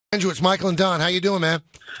Andrew, it's Michael and Don. How you doing, man?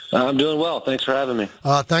 I'm doing well. Thanks for having me.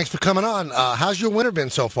 Thanks for coming on. How's your winter been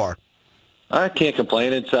so far? I can't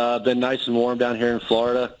complain. It's been nice and warm down here in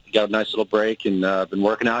Florida. Got a nice little break and been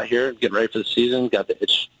working out here, getting ready for the season. Got the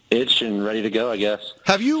itch and ready to go, I guess.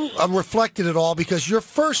 Have you reflected at all? Because your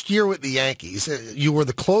first year with the Yankees, you were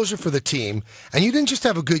the closer for the team, and you didn't just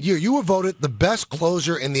have a good year. You were voted the best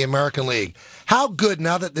closer in the American League. How good,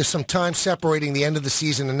 now that there's some time separating the end of the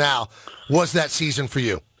season and now, was that season for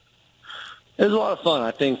you? It was a lot of fun.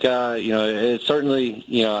 I think, it certainly,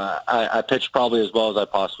 I pitched probably as well as I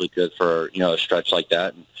possibly could for, a stretch like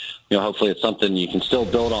that. And, hopefully it's something you can still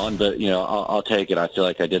build on, but, I'll take it. I feel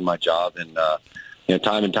like I did my job and,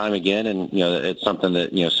 time and time again. And, it's something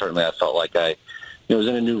that, certainly I felt like I was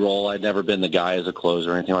in a new role. I'd never been the guy as a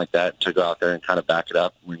closer or anything like that to go out there and kind of back it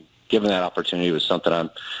up. When given that opportunity was something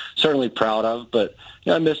I'm certainly proud of, but,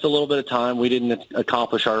 I missed a little bit of time. We didn't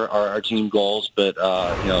accomplish our team goals, but,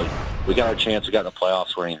 we got our chance. We got in the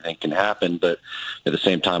playoffs where anything can happen. But at the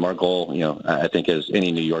same time, our goal, I think as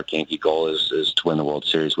any New York Yankee goal is to win the World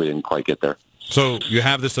Series. We didn't quite get there. So you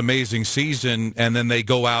have this amazing season, and then they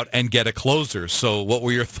go out and get a closer. So what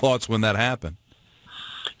were your thoughts when that happened?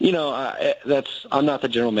 I'm not the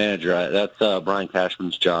general manager. That's Brian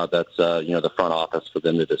Cashman's job. That's, the front office for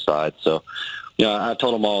them to decide. So, I've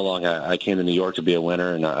told them all along I came to New York to be a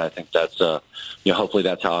winner, and I think that's, hopefully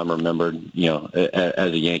that's how I'm remembered,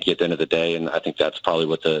 as a Yankee at the end of the day, and I think that's probably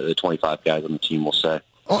what the 25 guys on the team will say.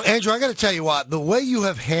 Well, Andrew, I got to tell you what, the way you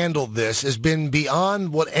have handled this has been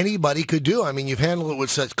beyond what anybody could do. I mean, you've handled it with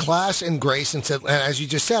such class and grace and said, and as you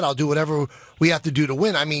just said, I'll do whatever we have to do to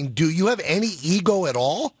win. I mean, do you have any ego at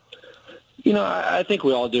all? I think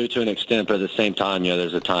we all do to an extent, but at the same time,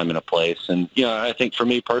 there's a time and a place. And, I think for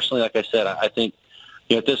me personally, like I said, I think,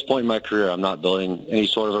 at this point in my career, I'm not building any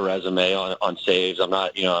sort of a resume on saves. I'm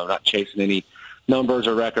not chasing any numbers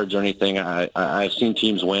or records or anything. I've seen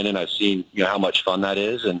teams win, and I've seen, how much fun that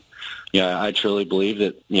is. And, I truly believe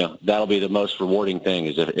that, that'll be the most rewarding thing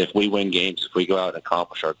is if we win games, if we go out and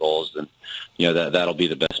accomplish our goals, then, that'll be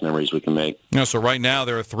the best memories we can make. So right now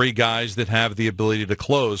there are three guys that have the ability to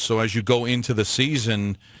close. So as you go into the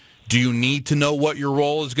season, do you need to know what your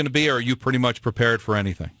role is going to be, or are you pretty much prepared for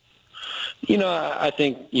anything? I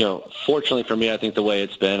think, fortunately for me, I think the way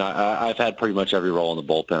it's been, I've had pretty much every role in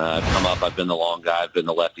the bullpen. I've come up, I've been the long guy, I've been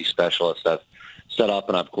the lefty specialist, I've set up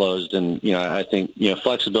and I've closed. And, I think,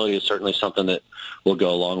 flexibility is certainly something that will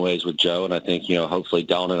go a long ways with Joe. And I think, hopefully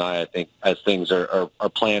Dylan and I think as things are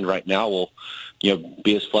planned right now, we'll,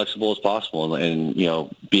 be as flexible as possible and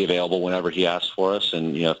be available whenever he asks for us.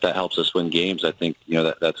 And, if that helps us win games, I think,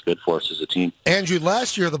 that's good for us as a team. Andrew,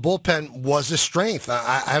 last year the bullpen was a strength.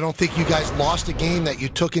 I don't think you guys lost a game that you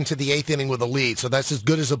took into the eighth inning with a lead, so that's as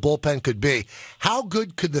good as a bullpen could be. How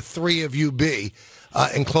good could the three of you be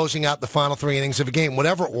in closing out the final three innings of a game,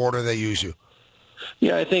 whatever order they use you?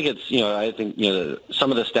 Yeah, I think it's,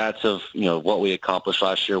 some of the stats of, what we accomplished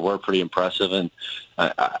last year were pretty impressive. And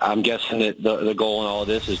I'm guessing that the goal in all of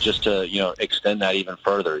this is just to, extend that even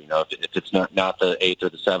further. If it's not the eighth or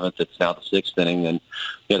the seventh, it's now the sixth inning, then,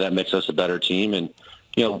 that makes us a better team. And,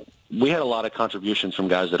 we had a lot of contributions from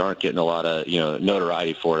guys that aren't getting a lot of,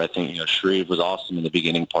 notoriety for it. I think, Shreve was awesome in the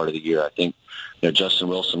beginning part of the year. I think, Justin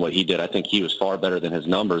Wilson, what he did, I think he was far better than his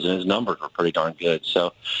numbers, and his numbers were pretty darn good.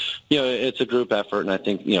 So, it's a group effort, and I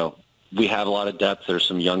think, we have a lot of depth. There's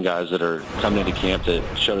some young guys that are coming into camp that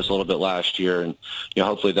showed us a little bit last year, and,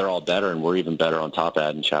 hopefully they're all better, and we're even better on top of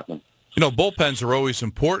Adam Chapman. Bullpens are always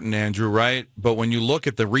important, Andrew, right? But when you look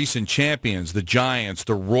at the recent champions, the Giants,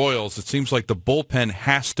 the Royals, it seems like the bullpen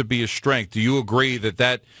has to be a strength. Do you agree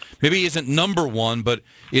that maybe isn't number one, but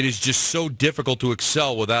it is just so difficult to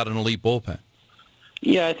excel without an elite bullpen?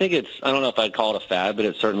 Yeah, I think I don't know if I'd call it a fad, but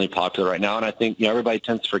it's certainly popular right now. And I think, everybody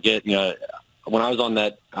tends to forget, when I was on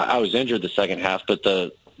that, I was injured the second half, but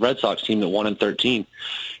the Red Sox team that won in 13,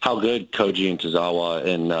 how good Koji and Tozawa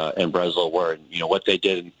and Breslow were, and what they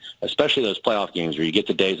did, and especially those playoff games where you get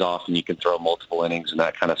the days off and you can throw multiple innings and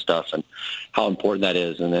that kind of stuff, and how important that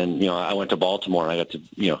is. And then I went to Baltimore and I got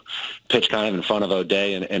to pitch kind of in front of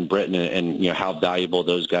O'Day and Britton, and how valuable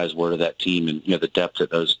those guys were to that team, and the depth that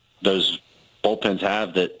those bullpens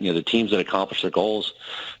have, that the teams that accomplish their goals.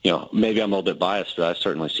 Maybe I'm a little bit biased, but I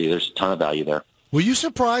certainly see there's a ton of value there. Were you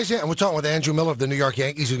surprised, and we're talking with Andrew Miller of the New York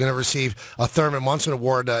Yankees, who's going to receive a Thurman Munson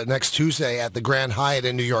Award next Tuesday at the Grand Hyatt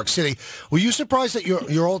in New York City. Were you surprised that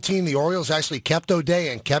your old team, the Orioles, actually kept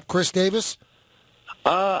O'Day and kept Chris Davis?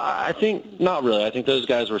 I think not really. I think those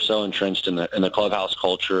guys were so entrenched in the clubhouse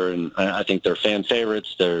culture, and I think they're fan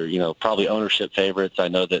favorites. They're probably ownership favorites. I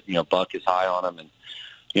know that Buck is high on them, and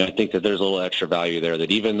I think that there's a little extra value there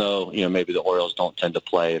that even though, maybe the Orioles don't tend to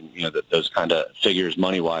play and, those kind of figures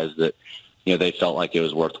money-wise that, they felt like it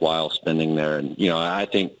was worthwhile spending there. And, I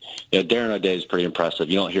think Darren O'Day is pretty impressive.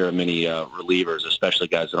 You don't hear of many relievers, especially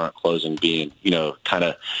guys that aren't closing, being, kind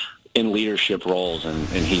of in leadership roles, and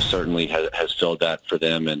he certainly has filled that for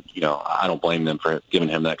them. And, I don't blame them for giving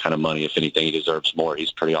him that kind of money. If anything, he deserves more.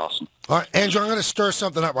 He's pretty awesome. All right, Andrew, I'm going to stir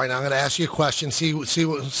something up right now. I'm going to ask you a question, see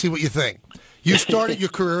what you think. You started your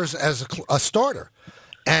careers as a starter.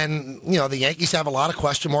 And, the Yankees have a lot of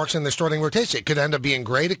question marks in their starting rotation. It could end up being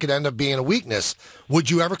great. It could end up being a weakness.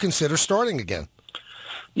 Would you ever consider starting again?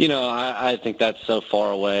 I think that's so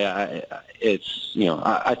far away.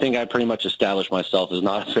 I think I pretty much established myself as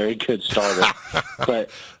not a very good starter.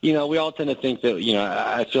 But, we all tend to think that,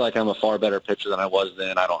 I feel like I'm a far better pitcher than I was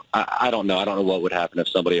then. I don't know. I don't know what would happen if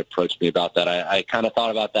somebody approached me about that. I kind of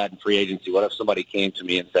thought about that in free agency. What if somebody came to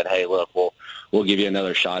me and said, hey, look, we'll give you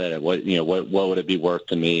another shot at it. What would it be worth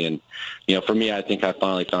to me? And, for me, I think I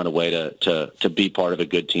finally found a way to be part of a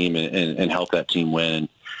good team and help that team win. And,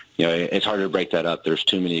 it's hard to break that up. There's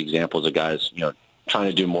too many examples of guys, trying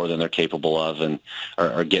to do more than they're capable of and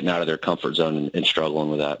are getting out of their comfort zone and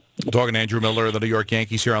struggling with that. Talking to Andrew Miller of the New York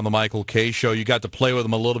Yankees here on the Michael Kay Show. You got to play with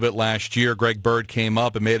him a little bit last year. Greg Bird came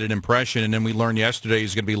up and made an impression, and then we learned yesterday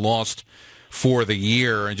he's going to be lost for the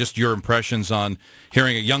year. And just your impressions on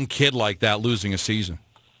hearing a young kid like that losing a season.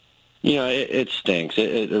 It stinks.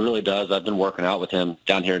 It really does. I've been working out with him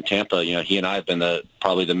down here in Tampa. He and I have been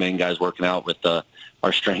probably the main guys working out with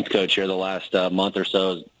our strength coach here the last month or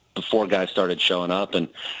so before guys started showing up. And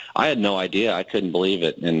I had no idea. I couldn't believe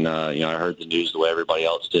it. And, I heard the news the way everybody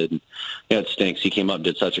else did. And, it stinks. He came up and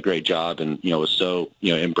did such a great job and, was so,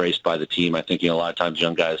 embraced by the team. I think, a lot of times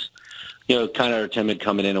young guys, kind of are timid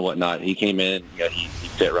coming in and whatnot. He came in, he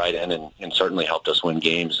fit right in and certainly helped us win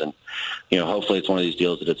games. And, hopefully it's one of these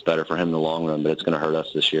deals that it's better for him in the long run, but it's going to hurt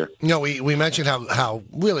us this year. We mentioned how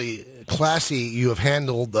really classy you have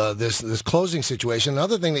handled this closing situation.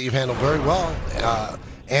 Another thing that you've handled very well,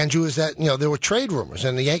 Andrew, is that, there were trade rumors,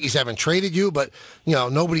 and the Yankees haven't traded you, but,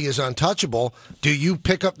 nobody is untouchable. Do you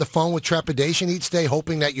pick up the phone with trepidation each day,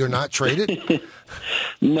 hoping that you're not traded?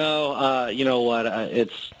 No, you know what?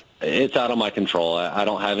 It's out of my control. I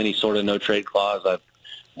don't have any sort of no-trade clause. I've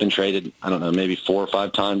been traded, I don't know, maybe 4 or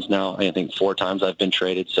 5 times now. I think 4 times I've been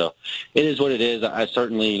traded. So it is what it is. I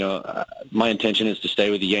certainly, my intention is to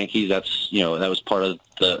stay with the Yankees. That's, that was part of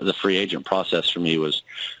the free agent process for me was,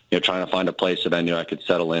 trying to find a place that I knew I could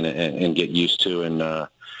settle in and get used to and,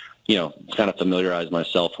 kind of familiarize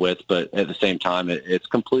myself with. But at the same time, it's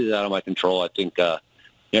completely out of my control. I think,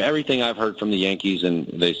 everything I've heard from the Yankees, and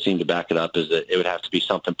they seem to back it up, is that it would have to be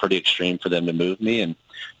something pretty extreme for them to move me. And,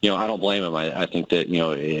 I don't blame them. I think that,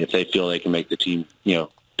 if they feel they can make the team,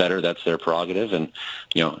 better, that's their prerogative. And,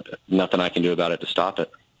 nothing I can do about it to stop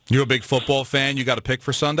it. You a big football fan? You got a pick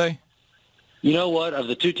for Sunday? You know what? Of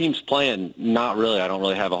the 2 teams playing, not really. I don't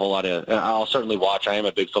really have a whole lot of – I'll certainly watch. I am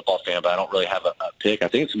a big football fan, but I don't really have a pick. I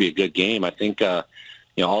think it's going to be a good game. I think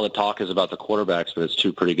all the talk is about the quarterbacks, but it's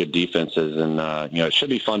 2 pretty good defenses. And, it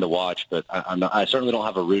should be fun to watch. But I certainly don't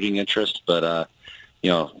have a rooting interest, but,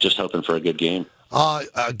 just hoping for a good game.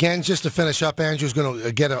 Again, just to finish up, Andrew's going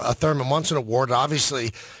to get a Thurman Munson Award.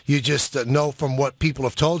 Obviously, you just know from what people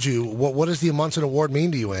have told you. What does the Munson Award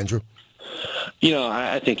mean to you, Andrew?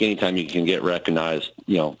 I think anytime you can get recognized,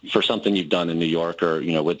 for something you've done in New York or,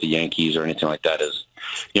 with the Yankees or anything like that is,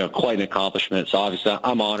 quite an accomplishment. So obviously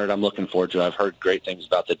I'm honored. I'm looking forward to it. I've heard great things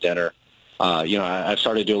about the dinner. I've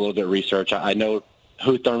started to do a little bit of research. I know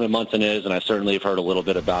who Thurman Munson is, and I certainly have heard a little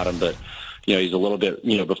bit about him, but, he's a little bit,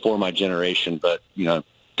 before my generation, but,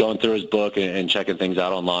 going through his book and checking things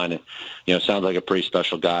out online, sounds like a pretty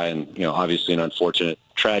special guy and, obviously an unfortunate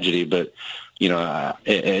tragedy, but,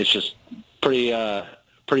 it's just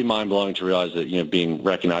pretty mind-blowing to realize that, being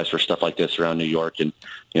recognized for stuff like this around New York and,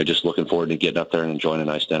 just looking forward to getting up there and enjoying a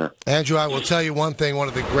nice dinner. Andrew, I will tell you one thing. One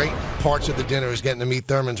of the great parts of the dinner is getting to meet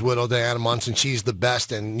Thurman's widow, Diana Munson. She's the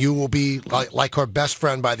best, and you will be like her best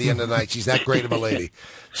friend by the end of the night. She's that great of a lady.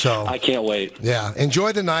 So I can't wait. Yeah,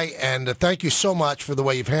 enjoy the night, and thank you so much for the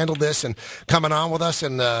way you've handled this and coming on with us,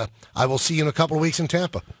 and I will see you in a couple of weeks in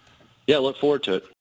Tampa. Yeah, look forward to it.